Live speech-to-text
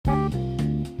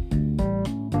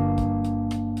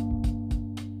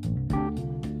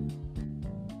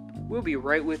We'll be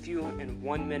right with you in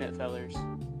 1 minute, fellers.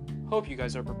 Hope you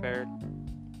guys are prepared,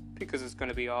 because it's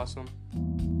gonna be awesome.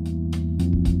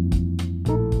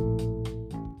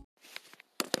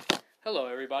 Hello,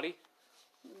 everybody.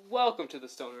 Welcome to the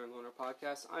Stoner and Loner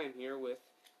podcast. I am here with,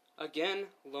 again,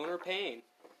 Loner Payne.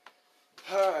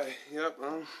 Hi. Yep.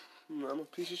 I'm a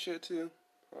piece of shit too.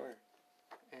 Alright.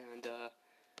 And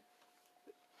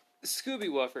Scooby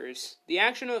Wuffers. The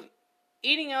action of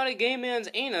eating out a gay man's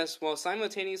anus while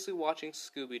simultaneously watching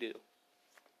Scooby-Doo.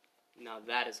 Now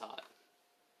that is hot.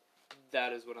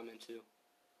 That is what I'm into.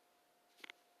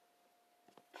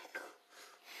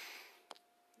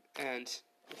 And,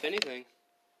 if anything,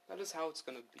 that is how it's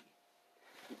gonna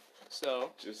be.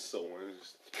 So... Just someone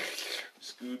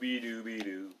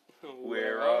Scooby-Dooby-Doo.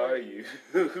 Where are you?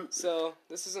 So,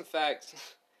 this is in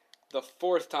fact the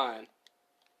 4th time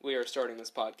we are starting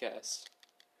this podcast.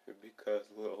 Because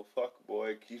the little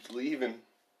fuckboy keeps leaving.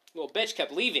 Little bitch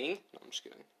kept leaving. No, I'm just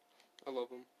kidding. I love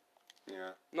him.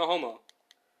 Yeah. No homo.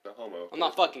 No homo. I'm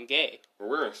not fucking gay. We're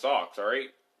wearing socks,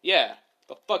 alright? Yeah.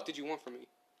 The fuck did you want from me?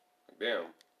 Damn.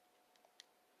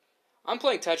 I'm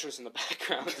playing Tetris in the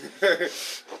background.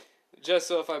 Just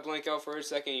so if I blank out for a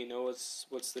second, you know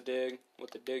what's the dig,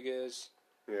 what the dig is.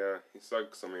 Yeah, he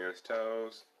sucks some of his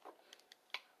toes.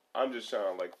 I'm just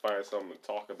trying to, find something to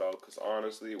talk about, because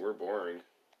honestly, we're boring.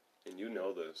 And you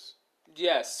know this.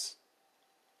 Yes.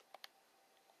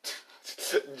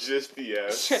 Just the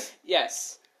yes.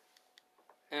 Yes.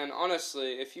 And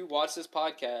honestly, if you watch this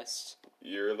podcast...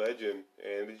 You're a legend,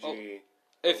 and the G.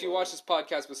 If you watch this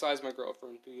podcast besides my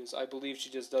girlfriend, because I believe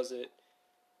she just does it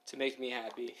to make me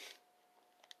happy.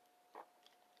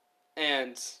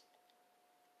 And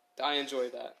I enjoy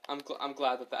that. I'm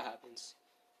glad that happens.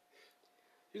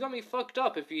 You got me fucked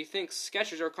up if you think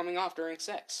Skechers are coming off during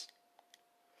sex.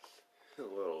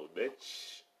 Little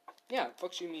bitch. Yeah,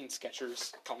 fuck you mean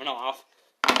Skechers coming off.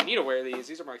 I need to wear these.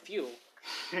 These are my fuel.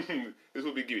 This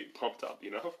will be getting pumped up, you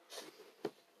know?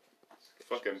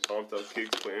 Fucking pumped up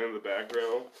kicks playing in the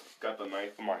background. Got the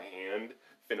knife in my hand.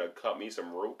 Finna cut me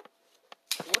some rope.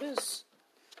 What is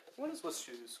with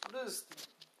shoes? What is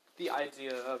the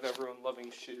idea of everyone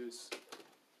loving shoes?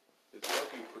 It's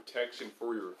fucking protection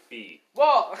for your feet.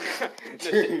 Well,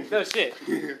 no shit.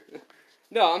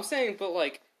 No, I'm saying, but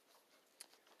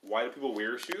why do people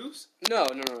wear shoes? No.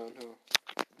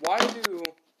 Why do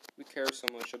we care so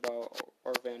much about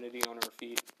our vanity on our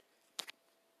feet?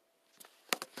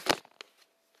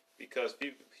 Because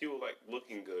people like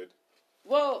looking good.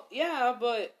 Well, yeah,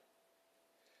 but...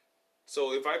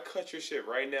 So if I cut your shit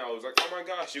right now, it's like, oh my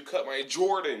gosh, you cut my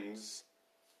Jordans.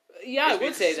 Yeah, I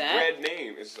would say that. It's brand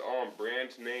name. It's on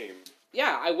brand name.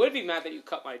 Yeah, I would be mad that you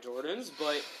cut my Jordans,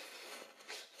 but...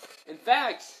 In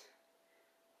fact...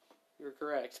 You're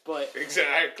correct, but...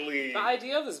 Exactly. The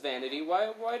idea of this vanity,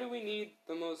 why do we need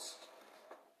the most...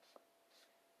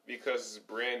 Because it's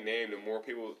brand name, the more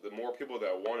people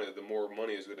that want it, the more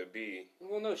money is going to be.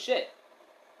 Well, no shit.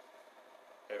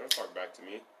 Hey, don't talk back to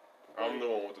me. I'm the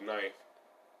one with the knife.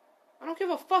 I don't give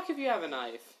a fuck if you have a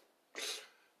knife.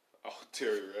 I'll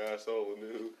tear your asshole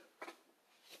new.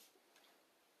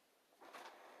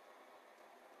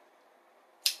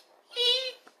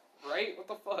 Right? What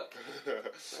the fuck?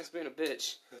 Nice being a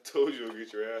bitch. I told you to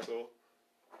get your asshole.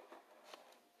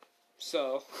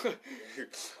 So...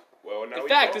 Well, now in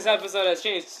fact, this episode has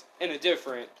changed in a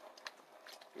different...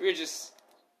 We're just...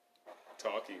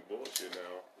 talking bullshit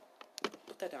now.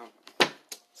 Put that down.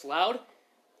 It's loud.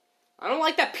 I don't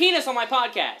like that penis on my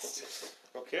podcast.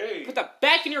 Okay. Put that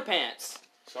back in your pants.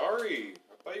 Sorry.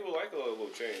 I thought you would like a little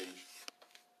change.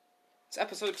 It's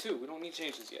episode 2. We don't need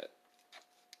changes yet.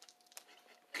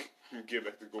 Get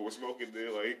back to go smoking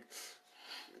there,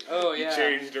 Oh, yeah. You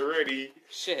changed already.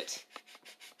 Shit.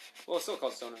 Well, it's still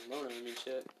called Stoner and Loner. I mean,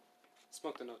 shit.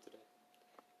 Smoked enough today.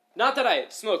 Not that I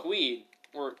smoke weed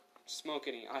or smoke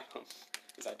any items,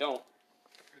 because I don't.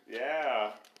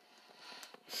 Yeah.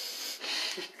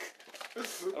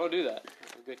 I don't do that.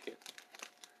 I'm a good kid.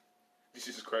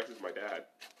 Jesus Christ is my dad.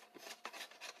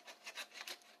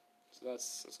 So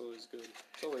that's always good.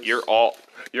 It's always...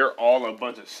 You're all a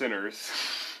bunch of sinners.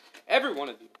 Every one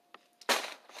of you.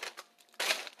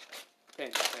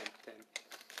 Pain. I'm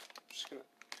just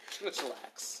gonna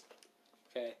chillax.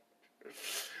 Okay.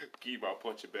 Keep my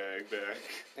punching bag back.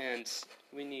 And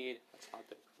we need a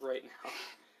topic right now.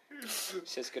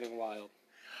 Shit's getting wild.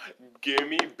 Give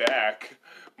me back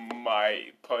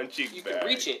my punching bag. You can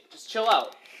reach it. Just chill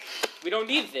out. We don't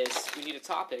need this. We need a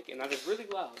topic, and that is really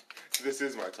loud. This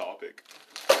is my topic.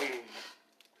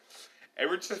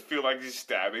 Ever just feel like just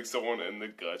stabbing someone in the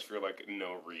guts for,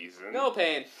 no reason? No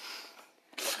pain.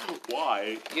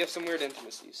 Why? You have some weird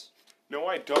intimacies. No,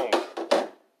 I don't.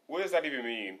 What does that even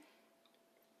mean?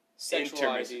 Sexual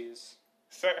Intimacy. IDs.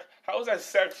 How is that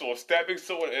sexual? Stabbing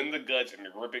someone in the guts and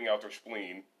ripping out their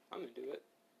spleen. I'm gonna do it.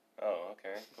 Oh,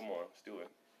 okay. Come on, let's do it.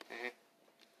 Eh.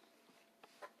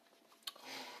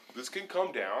 This can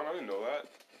come down. I didn't know that.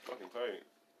 Fucking tight.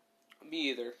 Me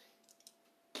either.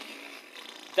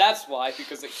 That's why,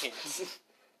 because it can't.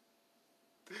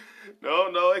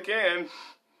 No, it can.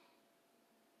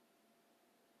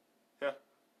 Yeah.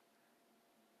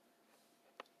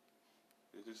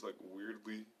 It's just like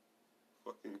weirdly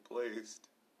fucking placed.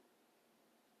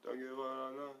 Don't give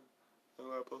up, no. Don't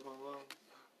let post my love.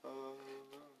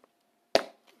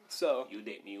 So, You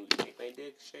make my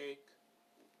dick shake.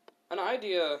 an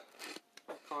idea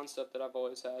or concept that I've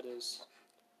always had is,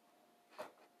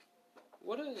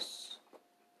 what is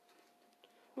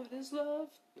love?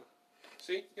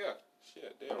 See? Yeah.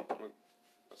 Shit, damn.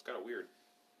 That's kind of weird.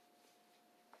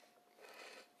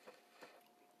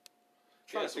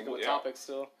 Trying to think of a topic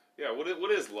still. Yeah,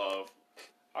 what is love?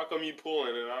 How come you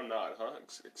pulling and I'm not, huh?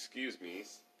 Excuse me.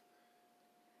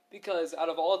 Because out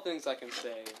of all things I can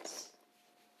say,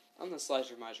 I'm the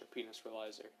slicer, miser, penis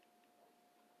realizer.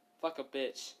 Fuck a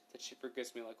bitch that she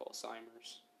forgets me like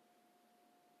Alzheimer's.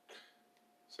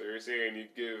 So you're saying you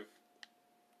give...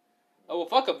 Oh, well,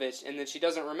 fuck a bitch, and then she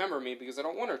doesn't remember me because I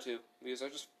don't want her to. Because I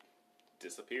just...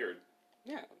 Disappeared.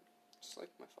 Yeah, just like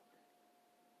my father.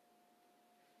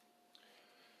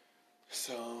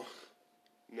 So,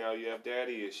 now you have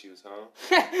daddy issues, huh?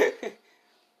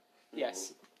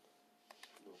 Yes.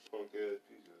 No punk ass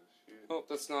piece of shit. Oh,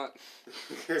 that's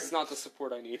not the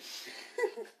support I need.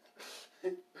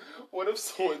 What if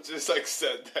someone just like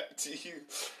said that to you?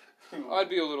 I'd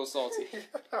be a little salty.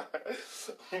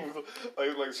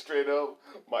 like straight up,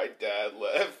 my dad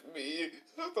left me.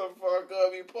 Shut the fuck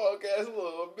up, you punk ass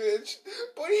little bitch.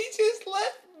 But he just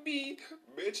left me.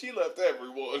 Bitch, he left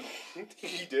everyone.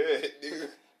 He did, dude.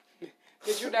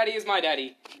 Because your daddy is my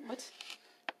daddy. What?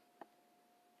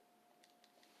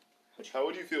 How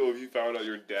would you feel if you found out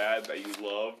your dad that you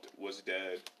loved was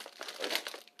dead?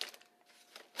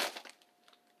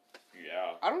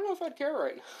 Yeah. I don't know if I'd care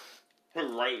right now.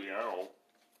 Right now.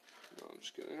 No, I'm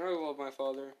just kidding. I love my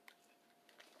father.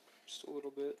 Just a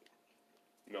little bit.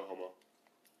 No homo.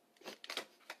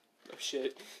 Oh,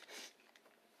 shit.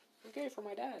 Okay, for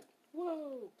my dad.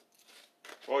 Whoa.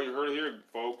 Well, you heard it here,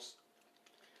 folks.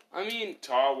 I mean...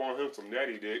 Todd want him some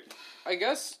daddy dick. I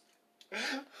guess...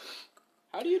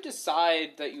 How do you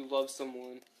decide that you love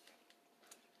someone?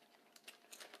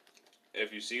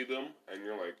 If you see them and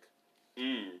you're like,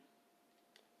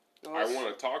 No, I want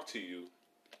to talk to you.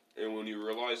 And when you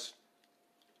realize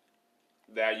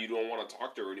that you don't want to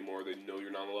talk to her anymore, then you know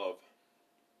you're not in love.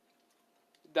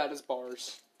 That is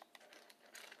bars.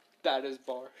 That is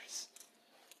bars.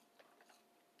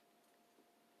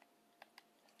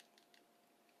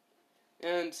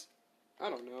 And, I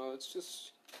don't know, it's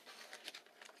just...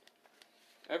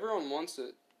 Everyone wants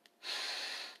it.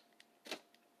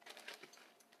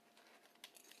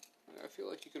 I feel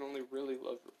like you can only really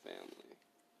love your family.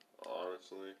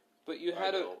 Honestly. But you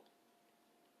had a...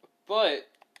 But,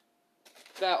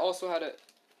 that also had a...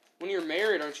 When you're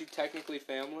married, aren't you technically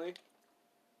family?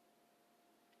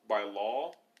 By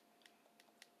law?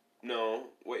 No.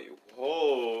 Wait.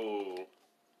 Whoa.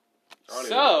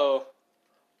 So...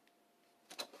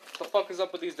 What the fuck is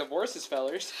up with these divorces,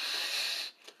 fellers?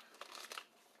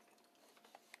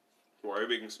 Why are you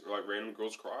making like random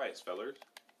girls cry, fellers?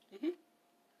 Mm-hmm.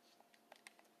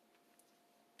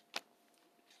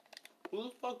 Who the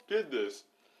fuck did this?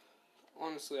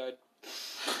 Honestly,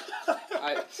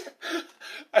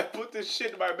 I put this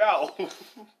shit in my mouth.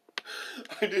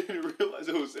 I didn't realize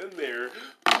it was in there.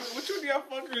 Which one of y'all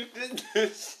fuckers did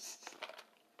this?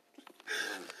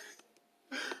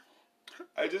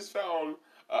 I just found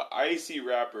an icy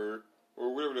wrapper,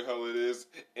 or whatever the hell it is,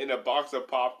 in a box of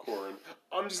popcorn.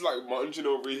 I'm just like munching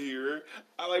over here.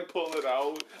 I like pull it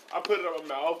out. I put it in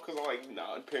my mouth because I'm like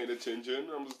not paying attention.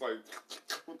 I'm just like,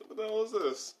 what the hell is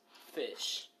this?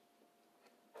 Fish.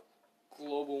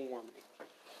 Global warming.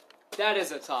 That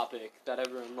is a topic that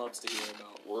everyone loves to hear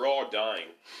about. We're all dying.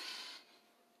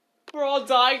 We're all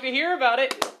dying to hear about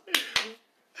it.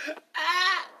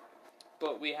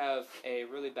 But we have a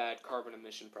really bad carbon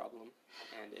emission problem,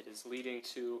 and it is leading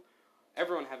to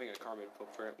everyone having a carbon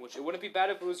footprint, which it wouldn't be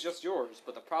bad if it was just yours,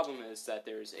 but the problem is that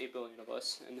there's 8 billion of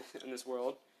us in this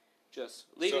world, just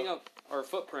leaving up our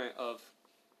footprint of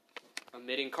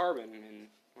emitting carbon and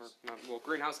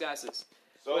greenhouse gases,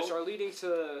 which are leading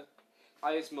to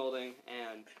ice melting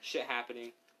and shit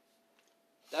happening.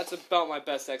 That's about my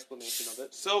best explanation of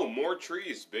it. So, more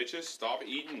trees, bitches. Stop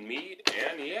eating meat,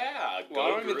 and yeah, Well, I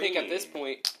don't even think green. at this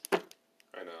point.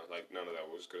 I know, like, none of that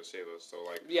was going to save us, so,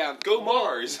 like, Yeah. go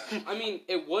Mars! I mean,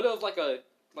 it would have, like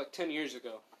 10 years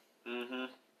ago. Mm-hmm.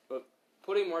 But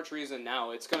putting more trees in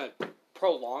now, it's going to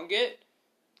prolong it,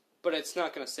 but it's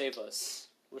not going to save us.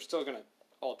 We're still going to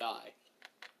all die.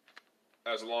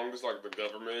 As long as, like, the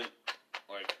government,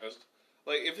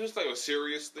 if it's, like, a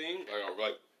serious thing,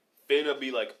 like finna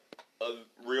be, like, a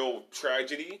real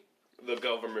tragedy, the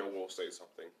government will say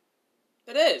something.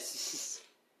 It is.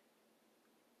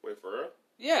 Wait, for real?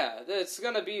 Yeah, it's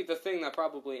going to be the thing that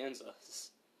probably ends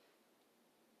us.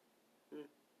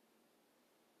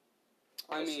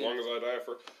 As long as I die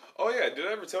for... Oh, yeah, did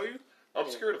I ever tell you? I'm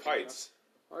scared of heights.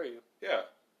 Are you? Yeah.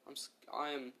 I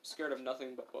am scared of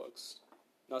nothing but bugs.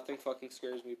 Nothing fucking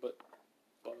scares me but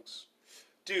bugs.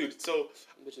 Dude, so...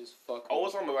 Bitches fuck I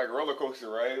was on the, like, roller coaster,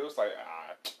 right? It was like,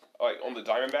 on the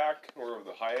Diamondback, or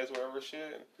the highest, whatever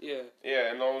shit. Yeah.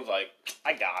 Yeah, and I was like,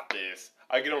 I got this.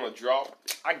 I get on a drop,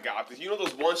 I got this. You know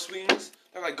those one swings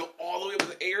that, like, go all the way up in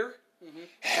the air? Mm-hmm.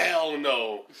 Hell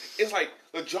no. It's like,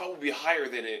 the drop would be higher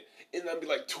than it, and I'd be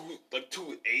like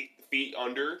 8 feet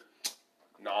under.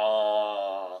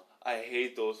 Nah. I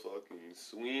hate those fucking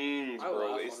swings, bro.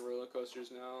 I laugh on roller coasters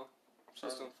now.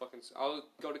 Just don't fucking... I'll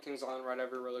go to Kings Island, ride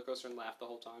every roller coaster, and laugh the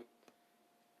whole time.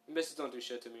 Misses don't do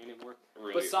shit to me anymore.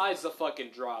 Really? Besides the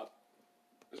fucking drop.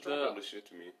 This drop don't do shit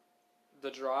to me. The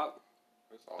drop.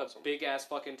 That's awesome. The big-ass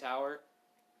fucking tower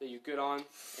that you get on,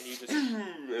 and you just...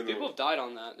 People have died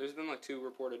on that. There's been, like, 2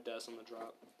 reported deaths on the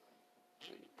drop.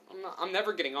 I'm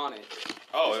never getting on it.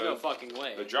 Oh, there's no fucking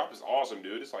way. The drop is awesome,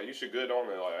 dude. It's like, you should get on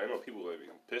it. Like, I know people that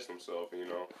piss themselves, you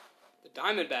know. The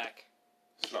Diamondback.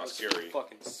 It's not scary.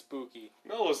 Fucking spooky.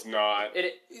 No, it's not.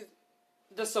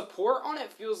 The support on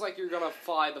it feels like you're gonna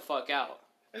fly the fuck out.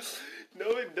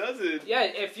 No, it doesn't. Yeah,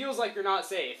 it feels like you're not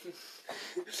safe.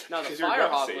 Now, the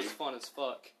Firehawk was fun as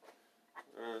fuck.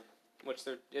 Which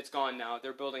it's gone now.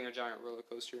 They're building a giant roller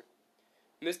coaster.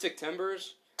 Mystic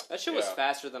Timbers, that shit was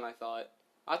faster than I thought.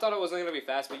 I thought it wasn't going to be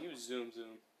fast, but you zoom.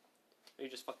 You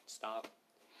just fucking stop.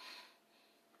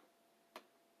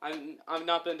 I've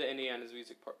not been to Indiana's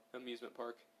amusement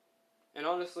park. And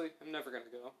honestly, I'm never going to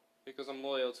go. Because I'm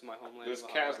loyal to my homeland. This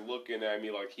cat's looking at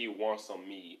me like he wants some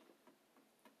meat.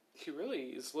 He really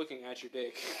is looking at your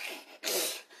dick.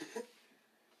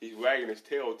 He's wagging his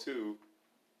tail, too.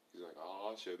 He's like,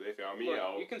 oh, shit, they found me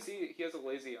out. You can see he has a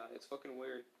lazy eye. It's fucking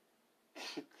weird.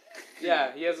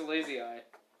 Yeah, he has a lazy eye.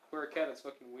 For a cat, it's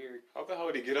fucking weird. How the hell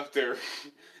did he get up there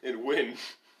and win?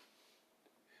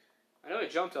 I know he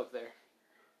jumped up there.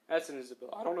 That's in his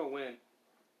ability. I don't know when.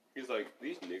 He's like,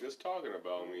 these niggas talking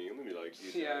about me. Let me like...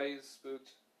 Yeah, he's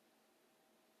spooked.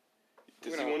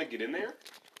 Does he want to get in there?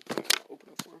 Open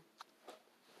it for him.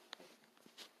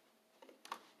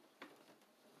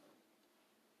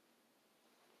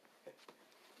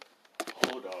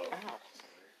 Hold up. Ow.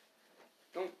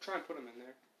 Don't try and put him in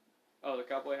there. Oh, the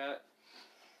cowboy hat?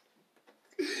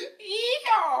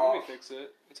 Let me fix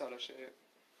it. It's out of shape.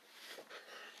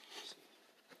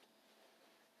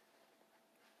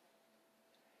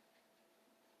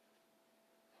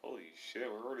 Holy shit,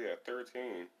 we're already at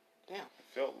 13. Damn. It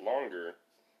felt longer.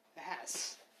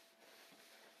 Ass.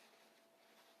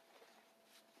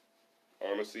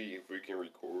 Honestly, if we can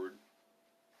record.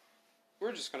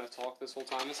 We're just gonna talk this whole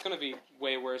time. It's gonna be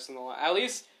way worse than the last. At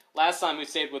least last time we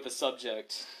stayed with the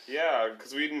subject. Yeah,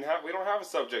 because we don't have a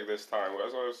subject this time.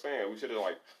 That's what I was saying. We should have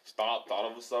like thought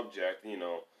of a subject, you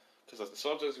know, because the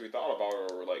subjects we thought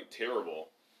about were like terrible.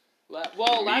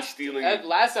 Last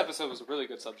episode was a really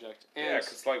good subject. And yeah,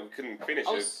 because like we couldn't finish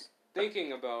I was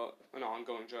thinking about an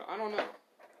ongoing joke. I don't know.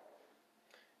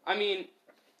 I mean,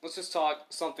 let's just talk.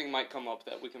 Something might come up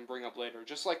that we can bring up later.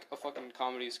 Just like a fucking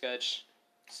comedy sketch,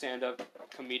 stand-up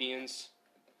comedians.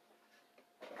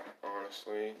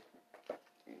 Honestly,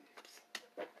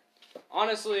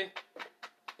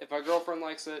 if our girlfriend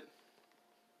likes it,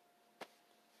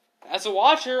 as a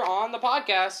watcher on the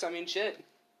podcast, I mean, shit.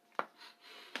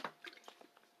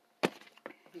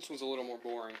 This one's a little more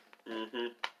boring.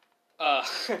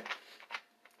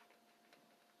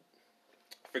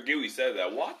 Forget we said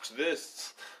that. Watch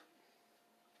this.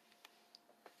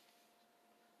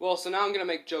 Well, so now I'm gonna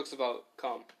make jokes about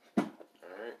cum.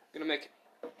 Alright. I'm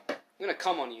gonna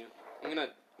cum on you. I'm gonna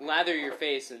lather your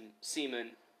face in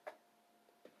semen.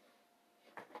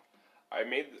 I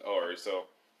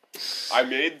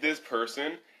made this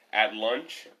person at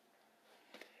lunch.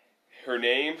 Her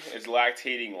name is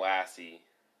Lactating Lassie.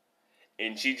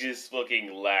 And she just fucking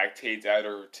lactates out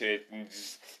her tit and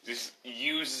just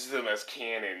uses them as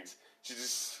cannons to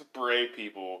just spray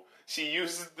people. She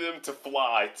uses them to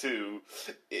fly too.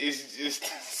 It's just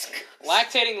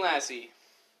Lactating Lassie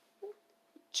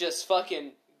just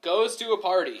fucking goes to a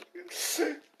party,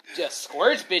 just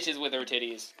squirts bitches with her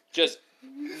titties, just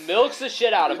milks the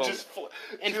shit out of them,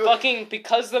 and fucking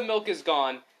because the milk is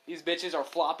gone, these bitches are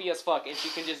floppy as fuck, and she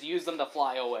can just use them to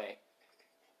fly away.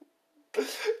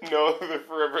 No, they're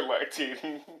forever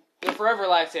lactating. They're forever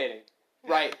lactating.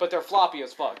 Right, but they're floppy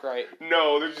as fuck, right?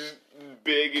 No, they're just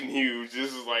big and huge.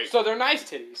 This is like... So they're nice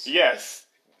titties. Yes.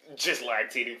 Just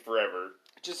lactating forever.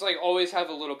 Just, like, always have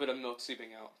a little bit of milk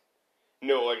seeping out.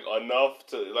 No, like, enough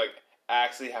to, like,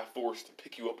 actually have force to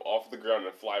pick you up off the ground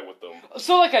and fly with them.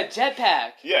 So, like a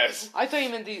jetpack? Yes. I thought you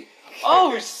meant the...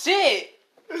 Oh, shit!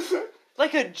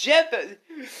 Like a jetpack.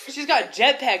 She's got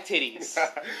jetpack titties.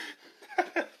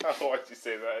 Why'd you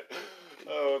say that?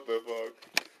 Oh, what the fuck?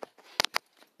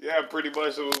 Yeah, pretty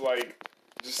much it was like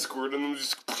just squirting them,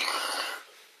 just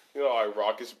like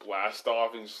rockets blast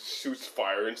off and shoots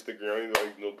fire into the ground.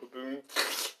 Like no,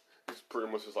 it's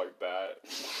pretty much just like that.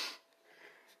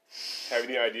 Have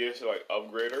any ideas to like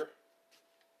upgrade her?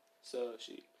 So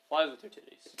she flies with her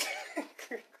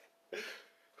titties.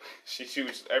 She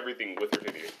shoots everything with her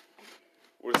titties.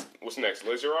 What's next?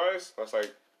 Laser eyes? That's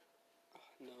like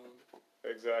no.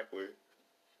 Exactly.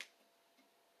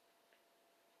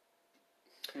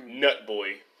 Nut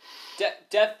boy.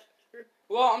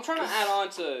 Well, I'm trying to add on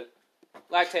to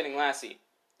Lactating Lassie.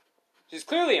 She's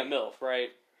clearly a MILF,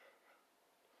 right?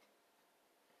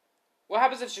 What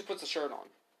happens if she puts a shirt on?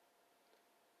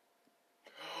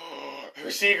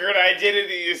 Her secret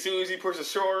identity, as soon as he puts a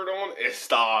shirt on, it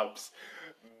stops.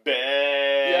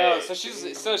 Bad. Yeah,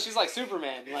 so she's like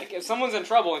Superman. Like, if someone's in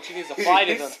trouble and she needs to fly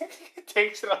to them,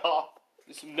 takes it off.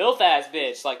 This MILF ass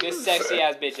bitch, like this sexy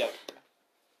ass bitch up.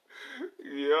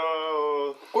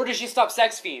 Yo. Or does she stop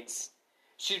sex fiends?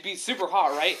 She'd be super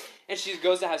hot, right? And she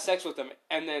goes to have sex with them,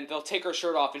 and then they'll take her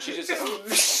shirt off, and she just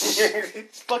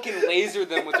fucking laser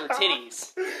them with her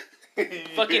titties.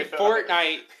 Fucking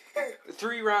Fortnite,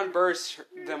 3-round burst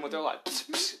them with her like,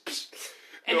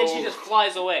 and then she just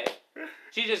flies away.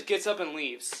 She just gets up and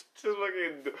leaves. Just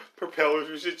fucking propellers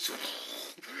and shit.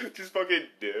 Just fucking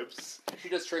dips. She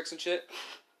does tricks and shit.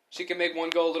 She can make one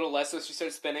go a little less as she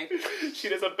starts spinning. She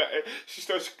does she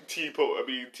starts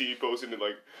T-posing and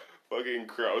like fucking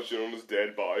crouching on his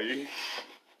dead body.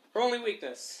 Her only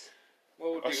weakness.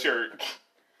 What would be a shirt?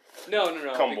 No.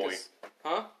 Cum boy.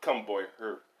 Huh? Cum boy.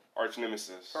 Her arch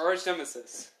nemesis. Her arch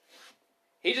nemesis.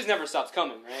 He just never stops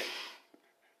coming, right?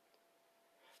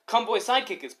 Cum boy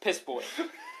sidekick is Piss Boy.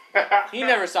 He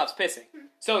never stops pissing.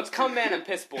 So it's Cum Man and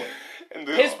Piss Boy. And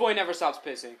Piss Boy never stops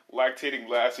pissing. Lactating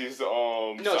Lassie's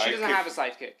No, she doesn't have a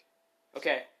sidekick.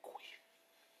 Okay.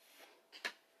 I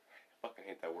fucking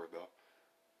hate that word though.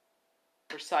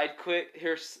 Her sidekick.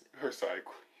 Her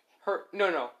sidekick.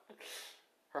 No.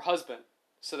 Her husband.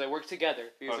 So they work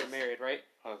together because they're married, right?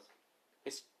 Husband.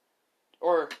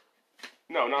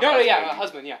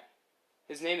 Husband. Yeah.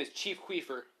 His name is Chief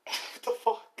Queefer. What the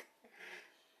fuck?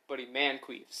 But he man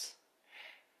queefs.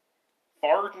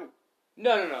 Fart?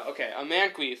 No. Okay, a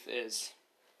man queef is...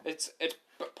 It's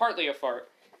partly a fart.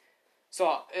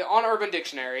 So, on Urban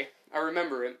Dictionary, I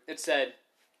remember it. It said,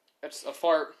 it's a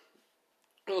fart...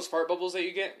 Those fart bubbles that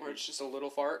you get, where it's just a little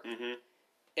fart. Mm-hmm.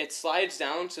 It slides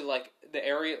down to, like, the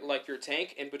area, like your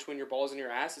tank, in between your balls and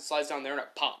your ass. It slides down there and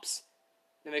it pops.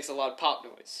 It makes a loud pop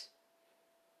noise.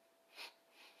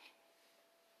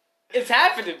 It's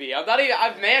happened to me. I've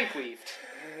man queefed.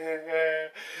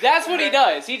 That's what he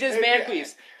does. He just man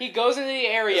queefs. He goes into the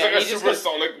area. It's like and a he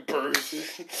supersonic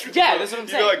burst. Yeah, that's what I'm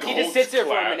saying. Like he just sits there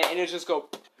for a minute and it just go.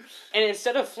 And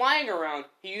instead of flying around,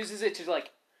 he uses it to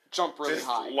like jump really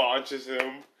high. Launches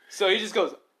him. So he just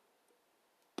goes.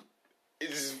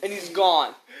 And he's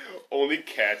gone. Only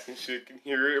cats and shit can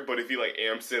hear it, but if he like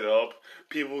amps it up,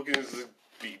 people can just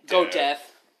be dead. Go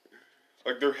deaf.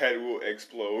 Like their head will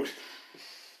explode.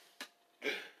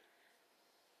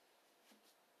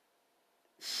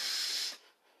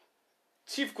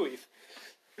 Chief Queef.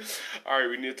 Alright,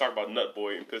 we need to talk about Nut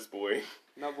Boy and Piss Boy.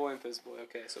 Nut Boy and Piss Boy.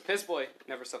 Okay, so Piss Boy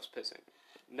never stops pissing.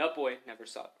 Nut Boy never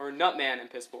stops. Or Nut Man and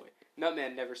Piss Boy. Nut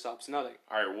Man never stops nothing.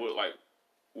 Alright,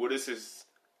 what is his,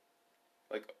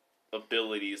 like,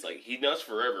 abilities? Like, he nuts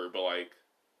forever, but, like...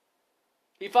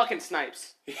 He fucking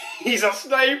snipes. He's a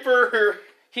sniper!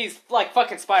 He's, like,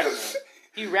 fucking Spider-Man.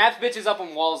 He wraps bitches up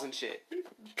on walls and shit.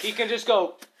 He can just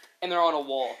go, and they're on a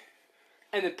wall.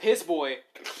 And then Piss Boy,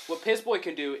 what Piss Boy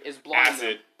can do is blind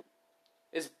them.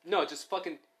 Just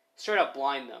fucking straight up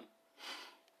blind them.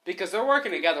 Because they're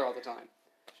working together all the time.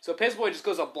 So Piss Boy just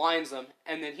goes up, blinds them,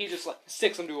 and then he just like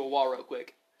sticks them to a wall real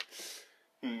quick.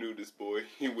 Nudist boy.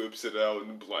 He whips it out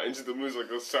and blinds them. It's like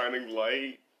a shining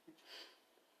light.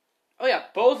 Oh yeah,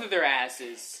 both of their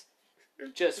asses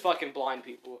just fucking blind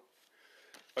people.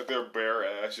 Like their bare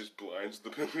ass just blinds the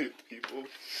people.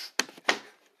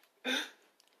 What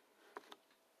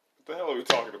the hell are we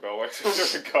talking about? Like,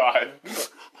 oh God.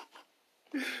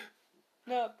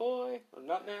 Nut boy or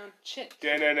nut man? Shit.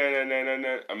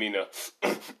 No. I mean,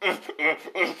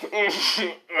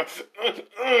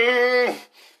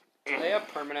 Do they have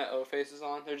permanent O faces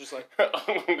on? They're just like,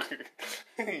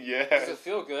 yeah. does it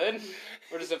feel good?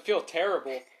 Or does it feel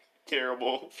terrible?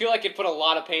 Terrible. I feel like it put a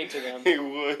lot of pain to them. He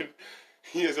would.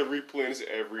 He has a replenish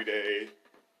every day.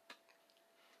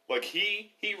 Like, he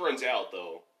runs out,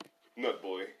 though. Nut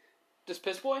boy. Does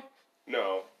Piss Boy?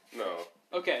 No.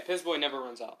 Okay, Piss Boy never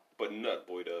runs out. But Nut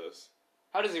boy does.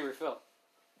 How does he refill?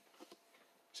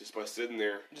 Just by sitting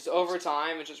there. Just over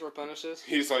time, it just replenishes?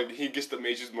 He's like, he gets the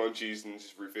mage's munchies and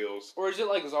just refills. Or is it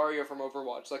like Zarya from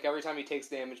Overwatch? Like, every time he takes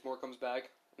damage, more comes back,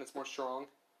 and it's more strong?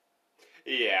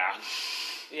 Yeah.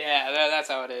 Yeah, that's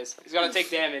how it is. He's gotta take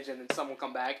damage, and then some will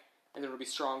come back, and then it'll be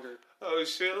stronger. Oh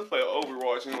shit, let's play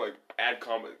Overwatch and like add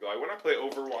combat. Like when I play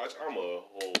Overwatch, I'm a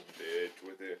whole bitch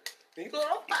with it. You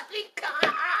little fucking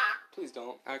god. Please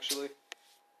don't, actually.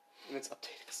 And it's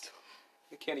updating still.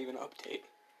 It can't even update.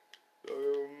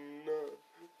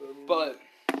 But,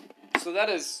 so that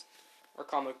is our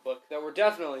comic book that we're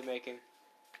definitely making.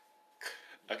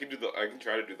 I can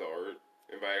try to do the art.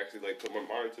 If I actually like put my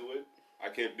mind to it, I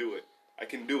can't do it. I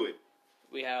can do it.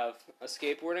 We have a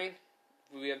skateboarding.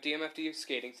 We have DMFD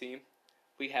skating team.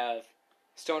 We have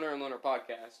Stoner and Loner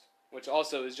podcast, which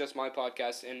also is just my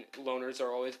podcast, and loners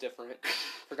are always different.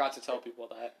 Forgot to tell people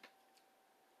that.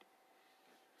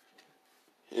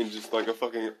 And just like a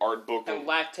fucking art book. And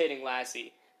Lactating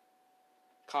Lassie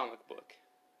comic book.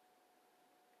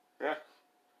 Yeah.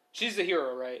 She's the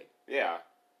hero, right? Yeah.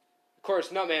 Of course,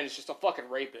 Nutman is just a fucking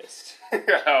rapist.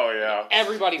 Oh yeah.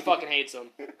 Everybody fucking hates him.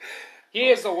 He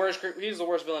is the worst. He's the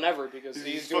worst villain ever because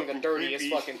he's doing the dirtiest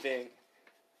creepy. fucking thing.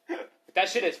 That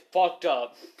shit is fucked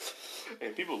up.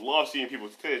 And people love seeing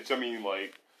people's tits. I mean,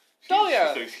 like, Oh,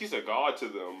 yeah. he's a god to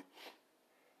them.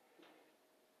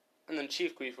 And then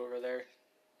Chief Queef over there.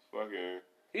 Fucking.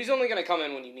 He's only gonna come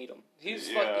in when you need him. He's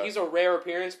Yeah. he's a rare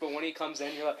appearance, but when he comes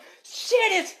in, you're like, shit,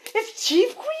 it's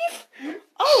Chief Queef?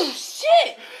 Oh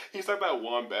shit! He's like that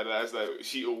one badass that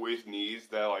she always needs.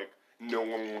 That like no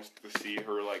one wants to see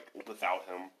her like without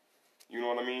him. You know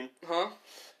what I mean? Huh?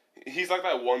 He's like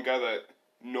that one guy that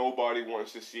nobody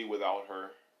wants to see without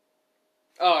her.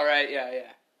 Oh right, yeah.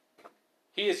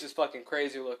 He is just fucking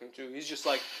crazy looking too. He's just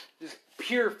like this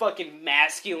pure fucking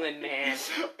masculine man.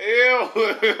 Ew.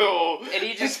 And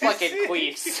he just fucking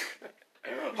queefs.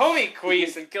 Homie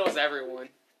queefs and kills everyone.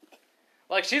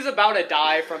 Like, she's about to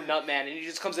die from Nutman, and he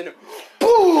just comes in and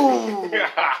boom!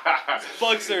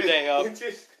 Fucks her day up. He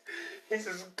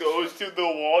just goes to the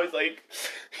wall. He's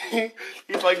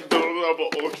like building up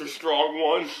an ultra strong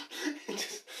one. He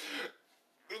just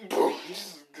boom,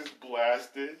 just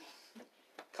blasted.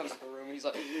 Comes to the room and he's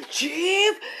like,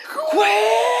 Chief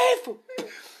Queef!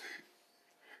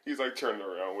 He's like turning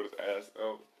around with his ass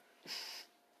out.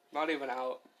 Not even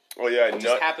out. Oh yeah, It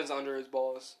just happens under his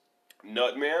balls.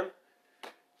 Nutman.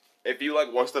 If he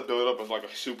like wants to build up as like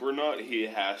a super nut, he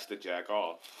has to jack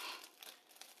off.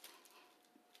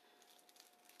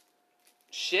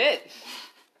 Shit.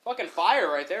 Fucking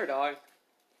fire right there, dog.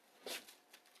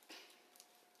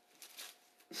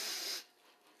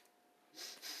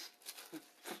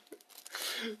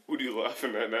 What are you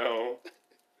laughing at now?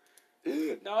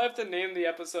 Now I have to name the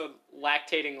episode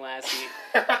Lactating Lassie.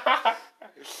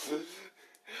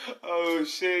 Oh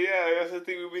shit, yeah, that's the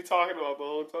thing we've been talking about the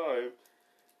whole time.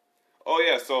 Oh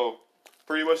yeah, so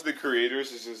pretty much the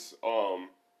creators is just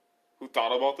who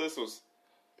thought about this was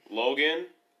Logan,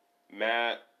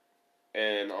 Matt,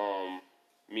 and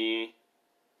me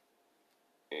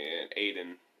and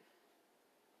Aiden.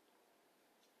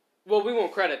 Well, we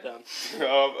won't credit them.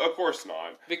 Of course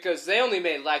not. Because they only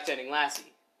made Lactating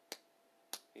Lassie.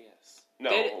 Yes.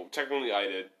 No, technically I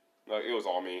did. Like, it was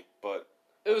all me, but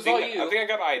It was all you. I think I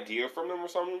got an idea from them or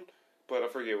something, but I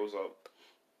forget what was up.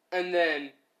 And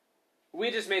then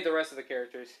we just made the rest of the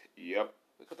characters. Yep.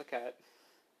 Look at the cat.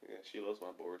 Yeah, she loves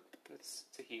my board. It's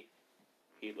a he.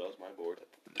 He loves my board.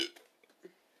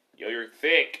 Yo, you're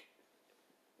thick.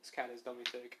 This cat is dummy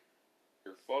thick.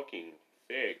 You're fucking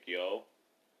thick, yo.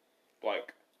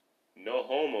 Like, no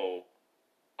homo.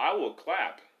 I will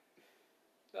clap.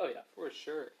 Oh yeah, for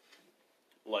sure.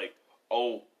 Like,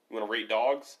 oh, you wanna rate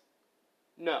dogs?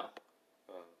 No.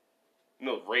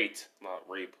 No, rate, not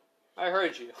rape. I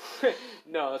heard you.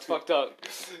 No, that's fucked up.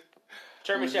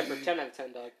 German Shepherd, 10 out of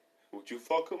 10, dog. Would you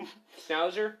fuck him?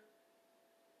 Schnauzer,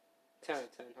 10 out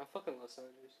of 10. I fucking love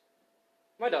Schnauzers.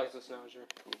 My dog's a Schnauzer.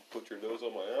 Put your nose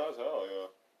on my ass? Hell yeah.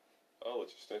 I'll let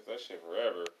you sniff that shit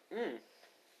forever.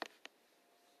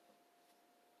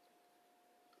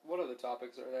 What other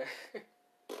topics are there?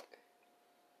 Fucking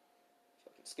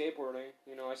skateboarding.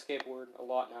 You know, I skateboard a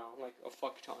lot now. Like, a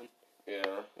fuck ton.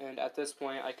 Yeah. And at this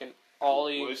point, I can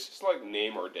ollie... Well, it's just like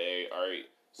name or day. Alright.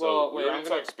 So well, wait, I'm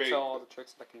going to tell all the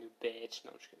tricks that I can do, bitch.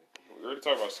 No, I'm just kidding. We already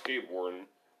talked about skateboarding.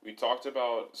 We talked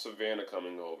about Savannah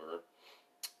coming over.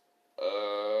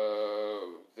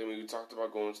 Then we talked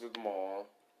about going to the mall.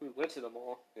 We went to the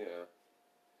mall. Yeah.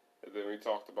 And then we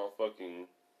talked about fucking.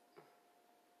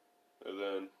 And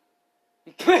then.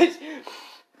 Bitch!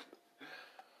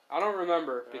 I don't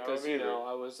remember because, you know,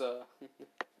 I was, I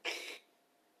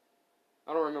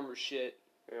don't remember shit.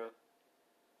 Yeah.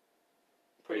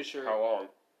 Pretty sure. How long?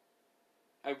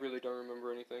 I really don't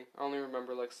remember anything. I only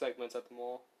remember, like, segments at the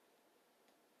mall.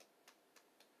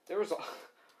 There was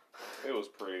It was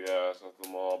pretty ass at the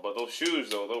mall. But those shoes,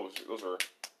 though, those are...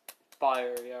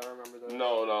 Fire, yeah, I remember those.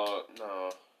 No.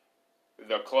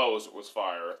 The clothes was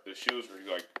fire. The shoes were,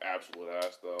 like, absolute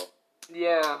ass, though.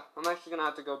 Yeah, I'm actually gonna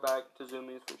have to go back to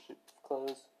Zoomies for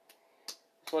clothes.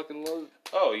 Fucking load.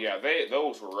 Oh, yeah,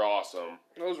 those were awesome.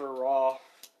 Those were raw.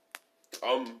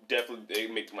 Definitely, they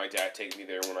make my dad take me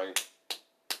there when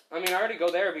I mean, I already go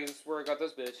there because it's where I got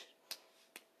this bitch.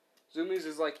 Zoomies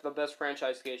is like the best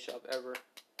franchise skate shop ever.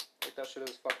 Like, that shit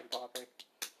is fucking popping.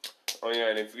 Oh yeah,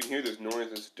 and if you can hear this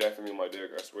noise, it's definitely my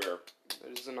dick, I swear.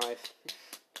 There's a knife.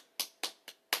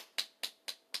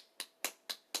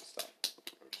 Stop.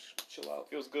 Just chill out.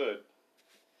 Feels good.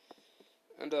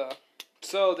 And,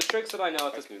 so the tricks that I know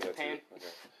at this point... Okay.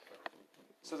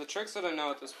 So the tricks that I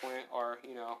know at this point are,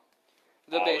 you know,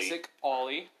 the Ollie. basic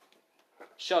ollie,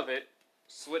 shove it,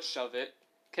 switch shove it,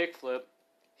 kick flip,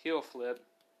 heel flip,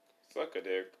 Suck a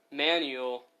dick.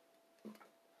 manual,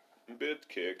 Bit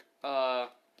kick.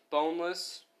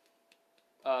 boneless,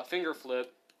 finger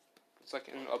flip. It's like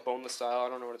in a boneless style. I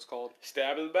don't know what it's called.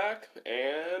 Stab in the back,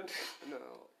 and...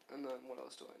 No. And then what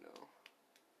else do I know?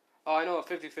 Oh, I know a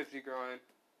 50-50 grind.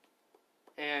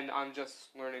 And I'm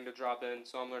just learning to drop in,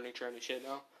 so I'm learning trendy shit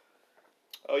now.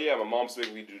 Oh yeah, my mom's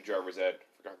making me do driver's ed.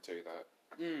 Forgot to tell you that.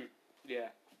 Yeah.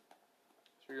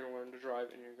 So you're gonna learn to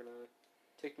drive, and you're gonna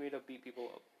take me to beat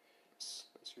people up. That's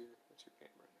your game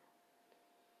right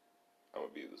now. I'm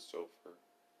gonna be the chauffeur.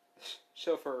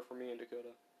 Chauffeur for me and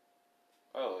Dakota.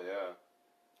 Oh yeah.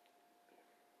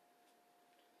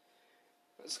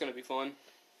 It's gonna be fun.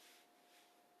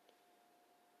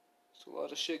 There's a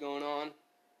lot of shit going on.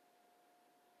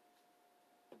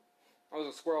 I was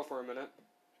a squirrel for a minute.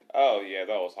 Oh yeah,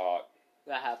 that was hot.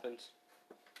 That happened.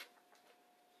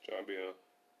 Trying to be a little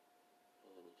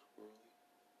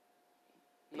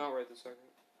squirrely. Not right this second.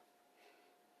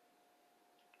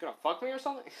 Gonna fuck me or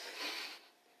something?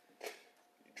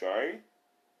 You trying?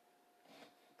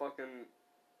 Fucking...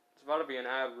 It's about to be an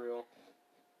ad reel.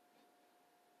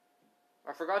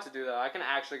 I forgot to do that. I can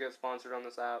actually get sponsored on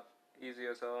this app. Easy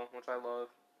as hell, which I love.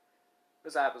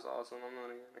 This app is awesome. I'm not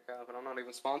even gonna cap it. I'm not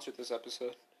even sponsored this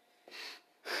episode.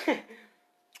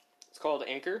 It's called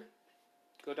Anchor.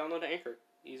 Go download Anchor.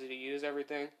 Easy to use,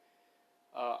 everything.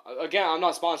 Again, I'm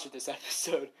not sponsored this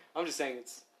episode. I'm just saying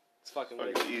it's fucking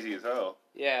lit. Easy as hell.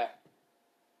 Yeah.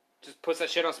 Just puts that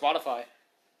shit on Spotify.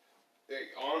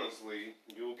 Hey, honestly,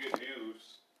 you'll get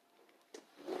views.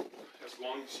 As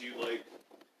long as you, like...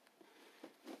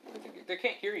 They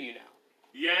can't hear you now.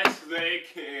 Yes, they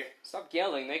can. Stop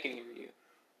yelling, they can hear you.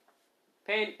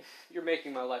 Payne, you're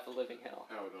making my life a living hell.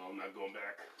 Hell no, I'm not going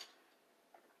back.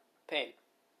 Payne.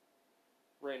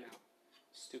 Right now.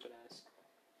 Stupid ass.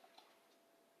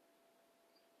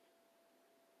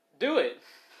 Do it!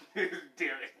 Damn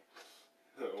it.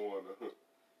 I don't wanna.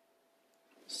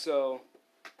 So,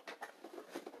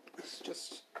 it's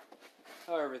just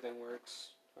how everything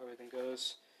works, how everything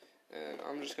goes. And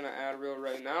I'm just gonna add reel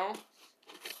right now.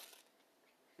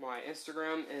 My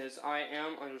Instagram is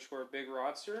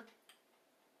IAM_BigRodster.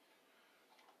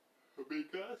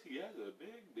 Because he has a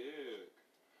big dick.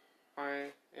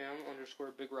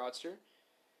 IAM_BigRodster.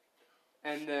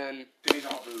 And then,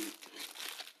 Deja vu.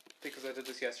 because I did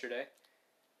this yesterday.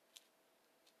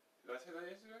 Did I say that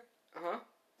yesterday? Uh-huh.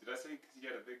 Did I say because he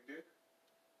had a big dick?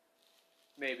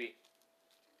 Maybe.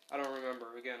 I don't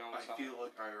remember. Again, I was I feel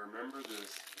like I remember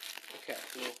this. Okay,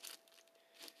 cool.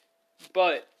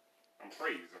 But I'm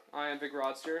crazy. I am Big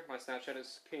Rodster. My Snapchat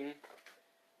is King_Rat112.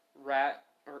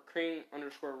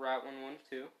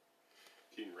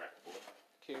 King Rat Boy.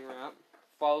 King Rat.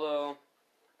 Follow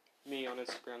me on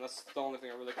Instagram. That's the only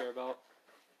thing I really care about.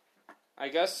 I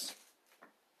guess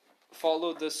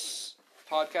follow this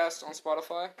podcast on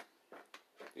Spotify.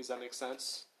 Does that make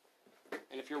sense?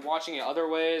 And if you're watching it other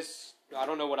ways, I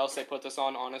don't know what else they put this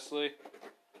on, honestly.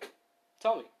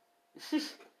 Tell me.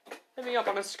 Hit me up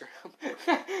on Instagram.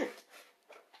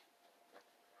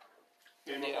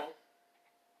 Hand me Yeah. my phone?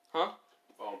 Huh?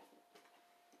 Phone.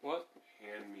 What?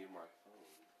 Hand me my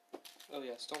phone. Oh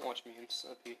yes, don't watch memes.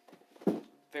 That'd be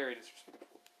very disrespectful.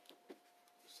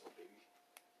 So, baby.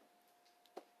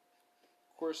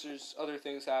 Of course, there's other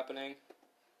things happening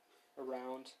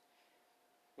around.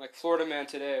 Like Florida Man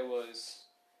today was.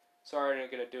 Sorry I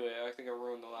didn't get to do it. I think I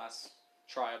ruined the last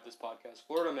try of this podcast.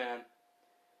 Florida Man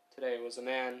today was a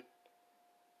man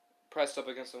pressed up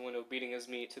against the window beating his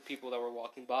meat to people that were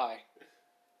walking by.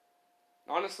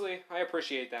 Honestly, I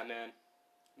appreciate that man.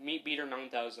 Meat Beater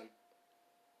 9000.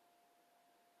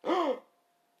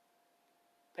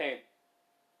 Pain.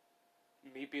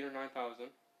 Meat Beater 9000.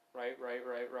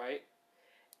 Right.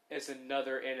 Is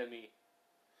another enemy.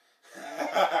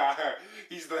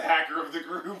 He's the hacker of the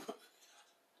group.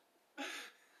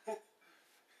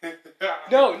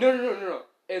 No.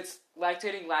 It's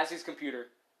Lactating Lassie's computer.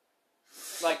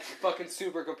 Like, fucking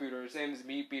supercomputer. His name is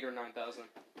Meat Beater 9000.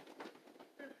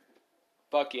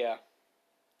 Fuck yeah.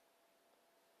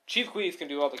 Chief Queef can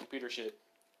do all the computer shit.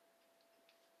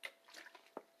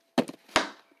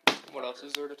 What else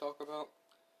is there to talk about?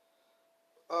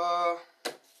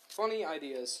 Funny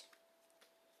ideas.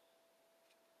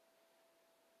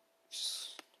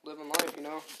 Just living life, you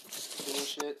know? Doing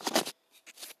shit.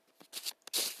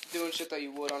 Doing shit that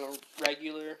you would on a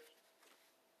regular.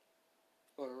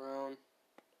 Going around.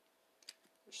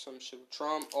 There's some shit with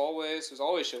Trump. Always. There's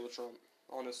always shit with Trump,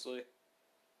 honestly.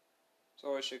 There's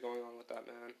always shit going on with that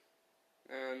man.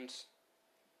 And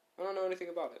I don't know anything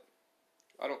about it.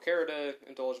 I don't care to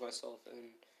indulge myself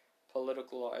in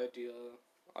political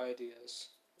ideas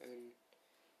and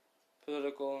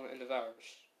political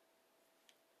endeavors.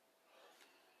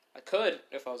 I could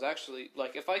if I was actually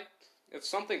like if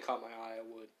something caught my eye, I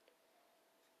would.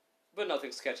 But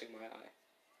nothing's catching my eye.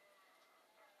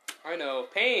 I know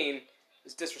Payne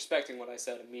is disrespecting what I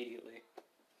said immediately.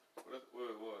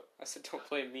 What? I said don't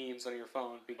play memes on your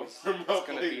phone because I'm it's not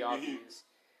going to playing be memes. obvious.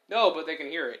 No, but they can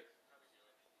hear it.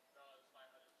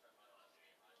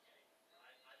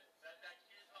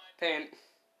 Payne,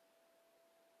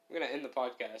 I'm going to end the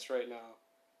podcast right now.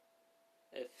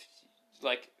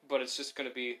 But it's just going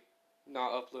to be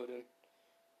not uploading.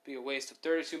 Be a waste of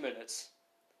 32 minutes.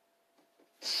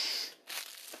 I'm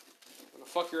going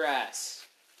to fuck your ass.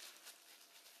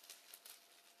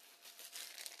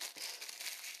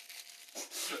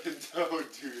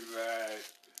 Don't do that.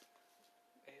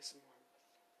 ASMR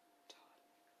with Todd.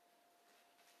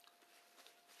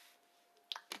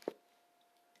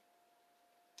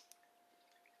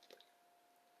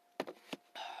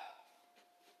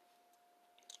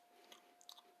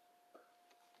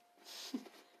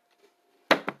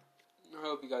 I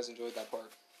hope you guys enjoyed that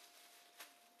part.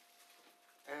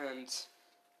 And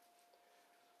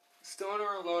Stoner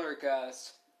or Loner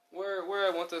Cast. Where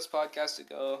I want this podcast to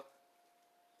go.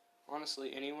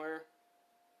 Honestly, anywhere.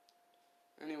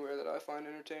 Anywhere that I find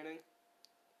entertaining.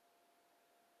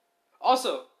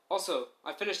 Also,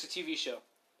 I finished a TV show.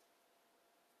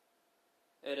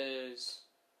 It is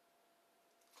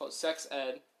called Sex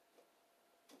Ed.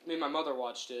 Me and my mother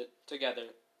watched it together.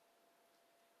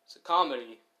 It's a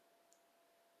comedy.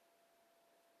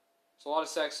 There's a lot of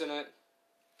sex in it.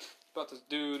 It's about this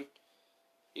dude.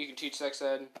 He can teach sex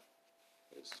ed.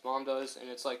 His mom does, and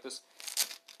it's like this.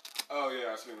 Oh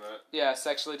yeah, I've seen that. Yeah,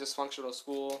 sexually dysfunctional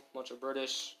school. Bunch of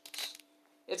British.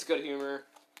 It's good humor.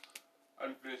 I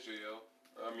didn't finish it, yo.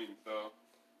 Though.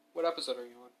 What episode are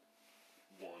you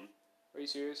on? 1. Are you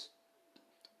serious?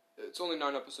 It's only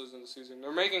 9 episodes in the season.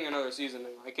 They're making another season,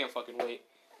 and I can't fucking wait.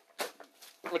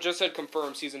 I just said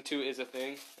confirmed season 2 is a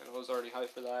thing, and I was already hyped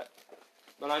for that.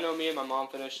 But I know me and my mom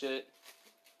finished it.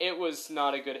 It was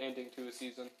not a good ending to a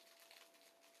season.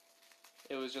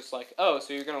 It was just like, oh,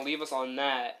 so you're gonna leave us on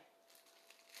that.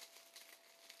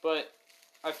 But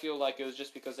I feel like it was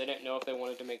just because they didn't know if they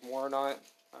wanted to make more or not.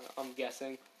 I'm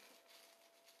guessing.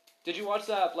 Did you watch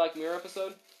that Black Mirror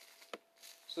episode?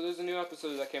 So there's a new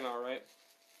episode that came out, right?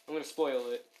 I'm gonna spoil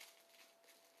it.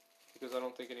 Because I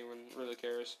don't think anyone really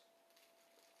cares.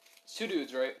 It's 2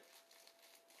 dudes, right?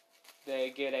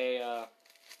 They get a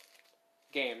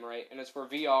game, right? And it's for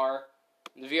VR.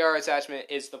 And the VR attachment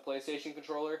is the PlayStation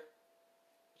controller. It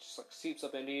just like seeps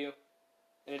up into you.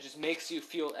 And it just makes you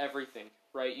feel everything,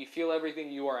 right? You feel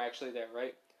everything, you are actually there,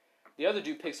 right? The other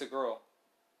dude picks a girl.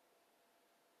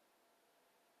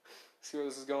 See where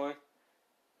this is going?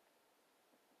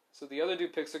 So the other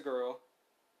dude picks a girl,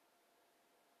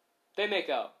 They make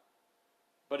out.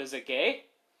 But is it gay?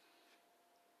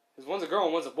 Because one's a girl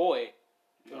and one's a boy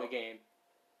in the game.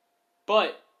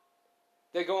 But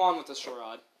they go on with this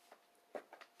charade.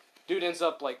 Dude ends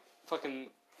up, like, fucking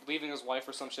leaving his wife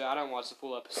or some shit. I didn't watch the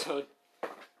full episode.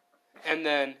 And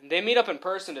then they meet up in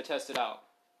person to test it out.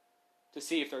 To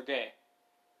see if they're gay.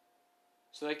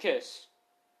 So they kiss.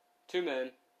 2 men.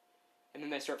 And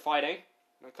then they start fighting.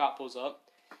 And the cop pulls up.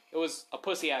 It was a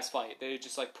pussy-ass fight. They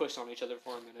just, like, pushed on each other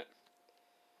for a minute.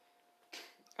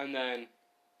 And then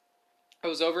it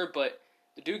was over, but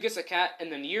the dude gets a cat,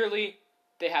 and then yearly,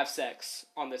 they have sex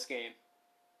on this game.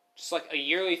 Just like a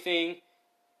yearly thing,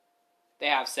 they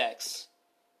have sex.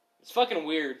 It's fucking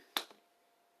weird.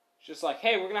 It's just like,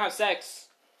 hey, we're gonna have sex.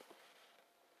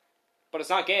 But it's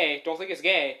not gay. Don't think it's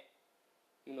gay.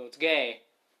 You know, it's gay.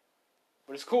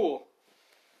 But it's cool.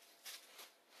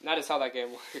 And that is how that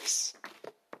game works.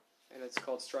 And it's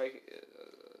called Strike...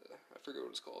 I forget what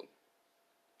it's called.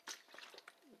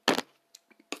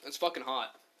 It's fucking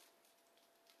hot.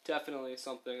 Definitely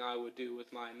something I would do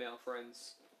with my male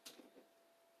friends.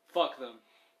 Fuck them.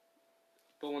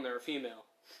 But when they're a female.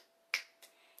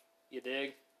 You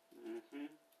dig? Mm-hmm.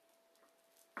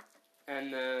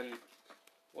 And then...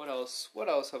 What else? What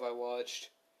else have I watched?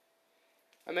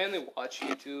 I mainly watch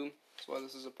YouTube. That's why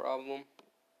this is a problem.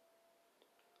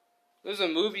 There's a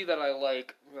movie that I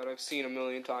like, that I've seen a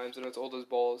million times, and it's old as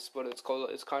balls, but it's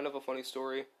kind of a funny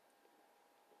story.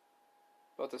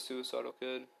 About the suicidal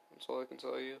kid. That's all I can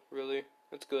tell you, really.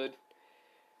 It's good.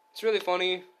 It's really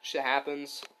funny. Shit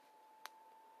happens.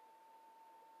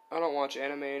 I don't watch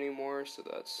anime anymore, so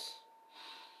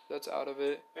that's out of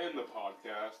it. And the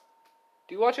podcast.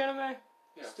 Do you watch anime?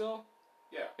 Yeah. Still?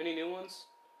 Yeah. Any new ones?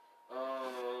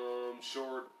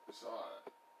 Short.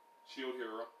 Shield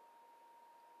Hero.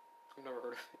 I've never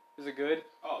heard of it. Is it good?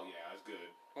 Oh yeah, it's good.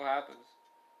 What happens?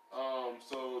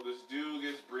 So this dude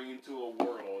gets brought into a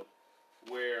world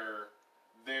where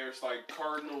there's like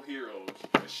cardinal heroes: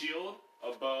 a shield,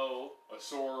 a bow, a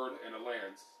sword, and a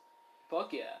lance.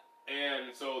 Fuck yeah.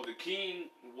 And so the king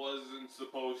wasn't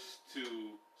supposed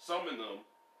to summon them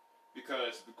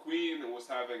because the queen was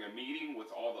having a meeting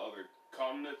with all the other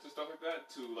continents and stuff like that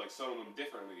to like summon them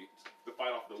differently to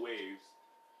fight off the waves.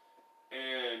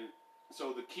 And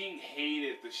so the king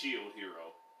hated the shield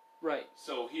hero. Right.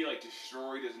 So he like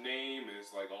destroyed his name and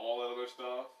it's like all that other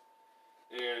stuff.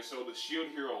 And so the shield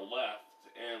hero left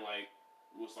and like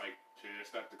was like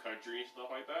pissed at the country and stuff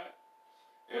like that.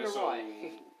 And Wonder so why.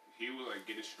 he was like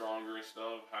getting stronger and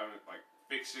stuff, having like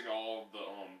fixing all the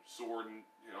sword and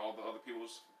all the other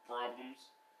people's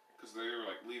problems because they were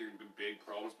like leaving the big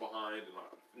problems behind and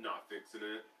not fixing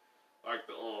it. Like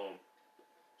the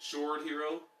sword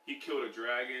hero, he killed a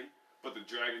dragon. But the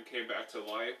dragon came back to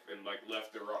life and like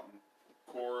left the rotten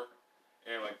core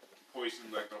and like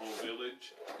poisoned like the whole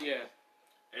village. Yeah.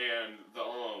 And the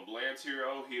lance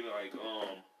hero, he like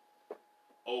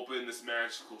opened this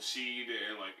magical seed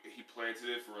and like he planted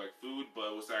it for like food, but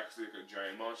it was actually like a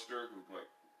giant monster who like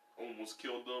almost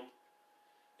killed them.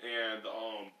 And the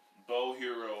bow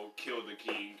hero killed the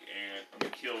king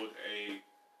and killed a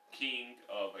king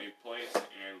of a place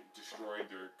and destroyed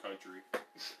their country.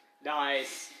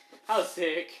 Nice. How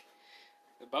sick.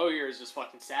 The bowyer is just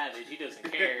fucking savage. He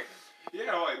doesn't care.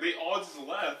 Yeah, like they all just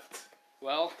left.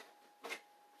 Well,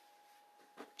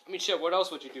 I mean, shit, what else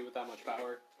would you do with that much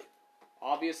power?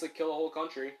 Obviously kill a whole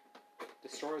country.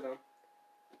 Destroy them.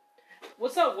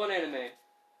 What's that one anime?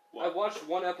 What? I watched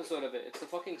one episode of it. It's the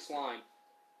fucking slime.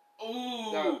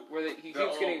 Ooh! Where he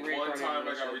keeps getting reincarnated. One time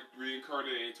I got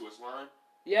reincarnated into a slime.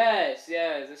 Yes,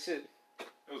 this shit.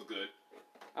 It was good.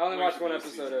 I only watched one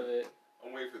episode of it.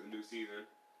 I'm waiting for the new season.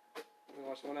 I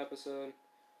watched one episode.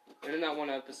 And in that one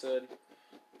episode,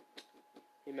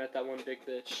 he met that one big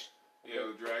bitch. Yeah,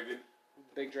 the dragon.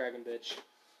 Big dragon bitch.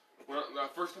 When the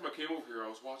first time I came over here, I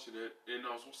was watching it, and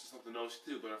I was watching something else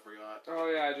too, but I forgot.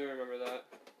 Oh yeah, I do remember that.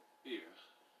 Yeah.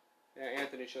 Yeah,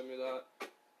 Anthony showed me that.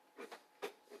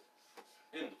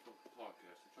 In the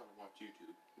podcast, I'm trying to watch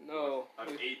YouTube. No. I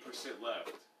have 8%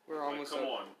 left. We're almost come at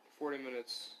on. 40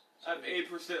 minutes. I have 8%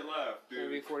 left,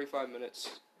 dude. Maybe 45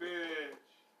 minutes. Bitch.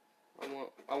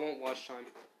 I won't watch time.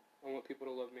 I want people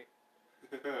to love me.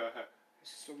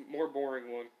 It's a more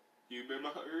boring one. You been my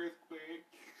earthquake.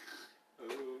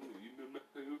 Oh, you been my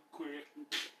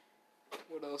earthquake.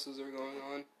 What else is there going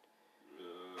on?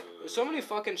 There's so many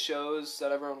fucking shows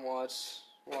that everyone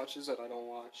watches that I don't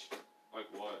watch. Like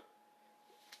what?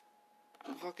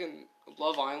 Fucking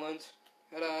Love Island.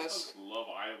 Head ass. Love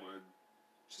Island.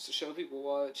 It's just a show people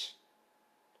watch.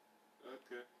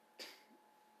 Okay.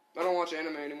 I don't watch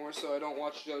anime anymore, so I don't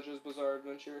watch JoJo's Bizarre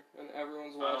Adventure, and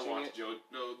everyone's watching I don't watch it.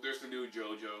 No, there's the new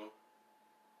JoJo.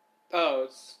 Oh,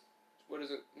 what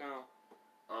is it now?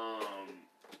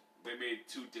 They made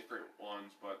 2 different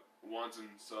ones, but one's in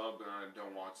sub and I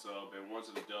don't watch sub, and one's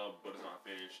in dub but it's not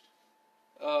finished.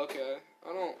 Oh, okay.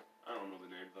 I don't know the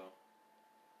name though.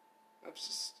 I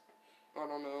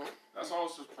don't know. That's why I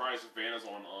was surprised Savannah's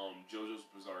on JoJo's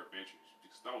Bizarre Adventures,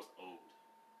 because that was old.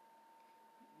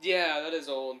 Yeah, that is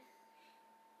old.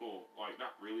 Well, like,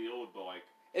 not really old, but like...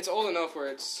 It's old enough where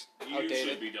it's outdated. You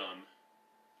should be done.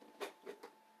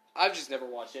 I've just never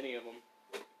watched any of them.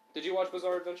 Did you watch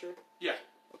Bizarre Adventure? Yeah.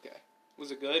 Okay.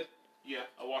 Was it good? Yeah,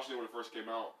 I watched it when it first came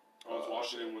out. I was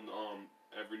watching it when,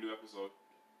 every new episode.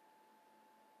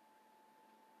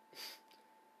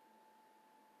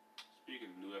 Speaking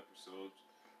of new episodes,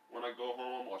 when I go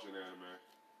home, I'm watching anime.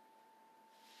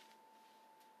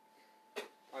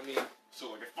 I mean...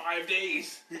 So, like, in 5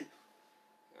 days! I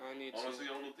need Honestly,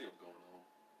 to... I don't think I'm going home.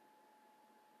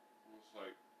 I'll just,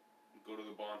 like, go to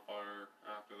the bonfire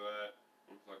after that.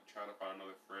 I'll just, like, try to find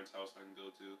another friend's house I can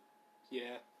go to.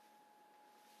 Yeah.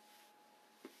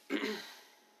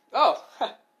 Oh!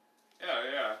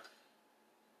 Yeah.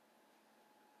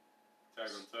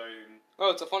 Attack on Titan.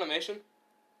 Oh, it's a Funimation?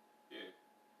 Yeah.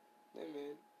 Hey,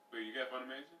 man. Wait, you got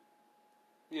Funimation?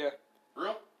 Yeah. For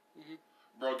real? Mm-hmm.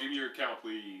 Bro, give me your account,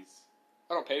 please.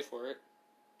 I don't pay for it.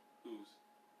 Who's?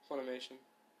 Funimation.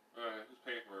 Who's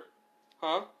paying for it?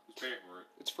 Huh? Who's paying for it?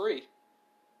 It's free.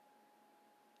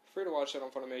 Free to watch it on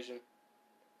Funimation.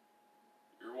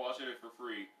 You're watching it for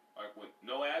free. Like, with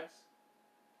no ads?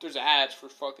 There's ads for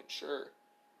fucking sure.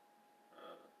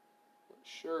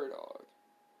 Sure, dog.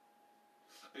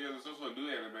 Yeah, there's also a new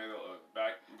anime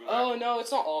that Oh, no,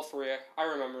 it's not all free. I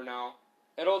remember now.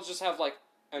 It'll just have, like,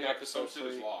 an episode some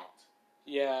free. shit is locked.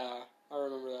 Yeah, I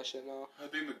remember that shit now. I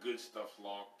think the good stuff's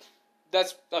locked.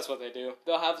 That's what they do.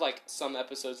 They'll have, like, some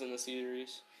episodes in the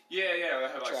series. Yeah, they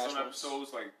have, like, Trash some ones.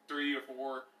 episodes, like, 3 or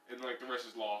 4, and, like, the rest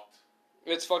is locked.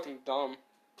 It's fucking dumb.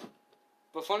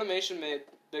 But Funimation made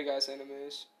big-ass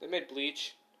animes. They made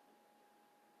Bleach.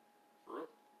 For real?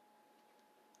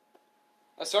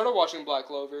 I started watching Black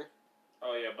Clover.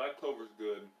 Oh, yeah, Black Clover's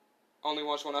good. Only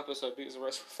watched one episode because the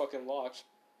rest were fucking locked.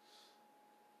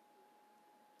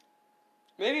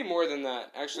 Maybe more than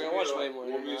that. Actually, I watched way more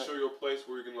than Want me to that. show you a place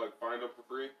where you can, like, find them for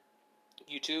free?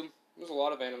 YouTube. There's a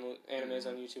lot of animes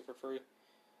on YouTube for free.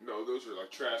 No, those are, like,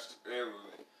 trash anime.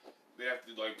 They have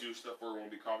to, like, do stuff where it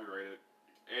won't be copyrighted.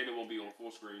 And it won't be on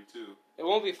full screen, too. It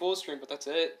won't be full screen, but that's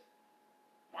it.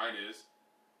 Mine is.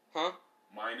 Huh?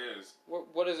 Mine is.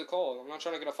 What is it called? I'm not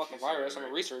trying to get a fucking Kiss virus. I'm anime.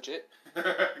 gonna research it.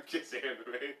 Kiss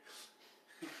anime.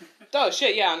 Oh,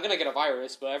 shit, yeah, I'm gonna get a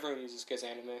virus, but everyone uses Kiss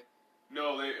Anime.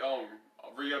 No, they,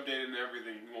 re-updated and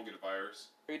everything. You won't get a virus.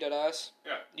 Are you dead ass?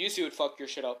 Yeah. YouTube would fuck your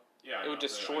shit up. Yeah, It would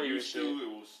destroy I your used shit. to, it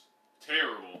was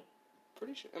terrible.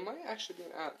 Pretty sure. It might actually be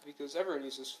an app, because everyone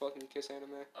uses fucking Kiss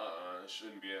Anime. It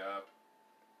shouldn't be an app.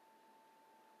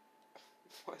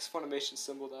 Why is Funimation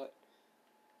symbol that?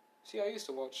 See, I used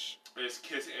to watch... It's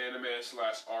Kiss Anime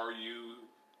 /RU.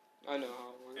 I know how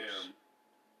it works.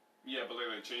 Yeah, but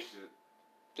they changed it.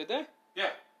 Did they?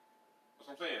 Yeah. That's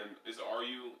what I'm saying. It's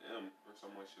RUM or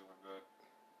something like shit like that.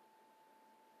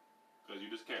 Because you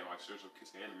just can't, like, search up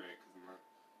Kiss Anime, because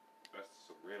that's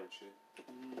some random shit.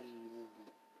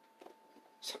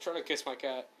 Stop trying to kiss my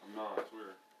cat. I'm not, I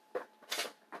swear.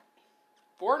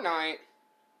 Fortnite.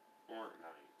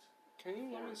 Fortnite. Can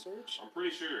you let me search? I'm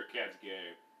pretty sure your cat's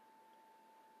gay.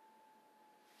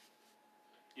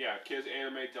 Yeah,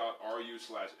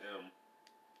 kidsanime.ru/m.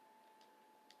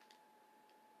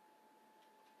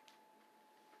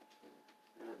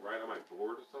 Right on my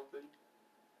board or something?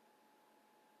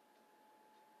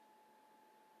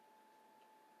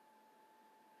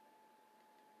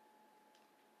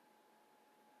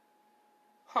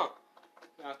 Huh.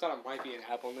 I thought it might be an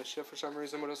app on this shit for some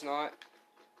reason, but it's not.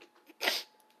 I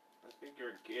think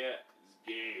your cat is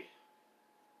gay.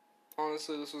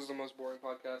 Honestly, this was the most boring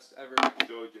podcast ever.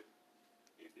 Told you.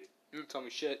 You didn't tell me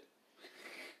shit.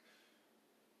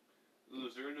 Ooh,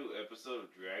 is there a new episode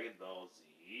of Dragon Ball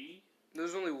Z?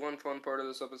 There's only one fun part of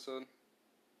this episode.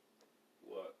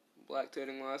 What?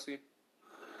 Lactating Lassie.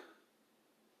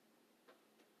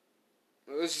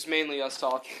 It was just mainly us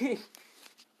talking.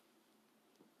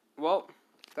 Well,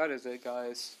 that is it,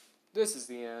 guys. This is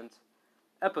the end.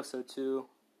 Episode 2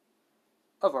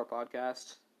 of our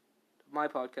podcast. My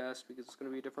podcast, because it's going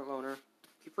to be a different loner.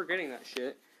 Keep forgetting that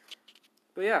shit.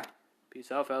 But yeah,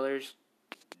 peace out, fellers.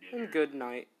 And good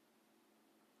night.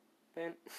 And...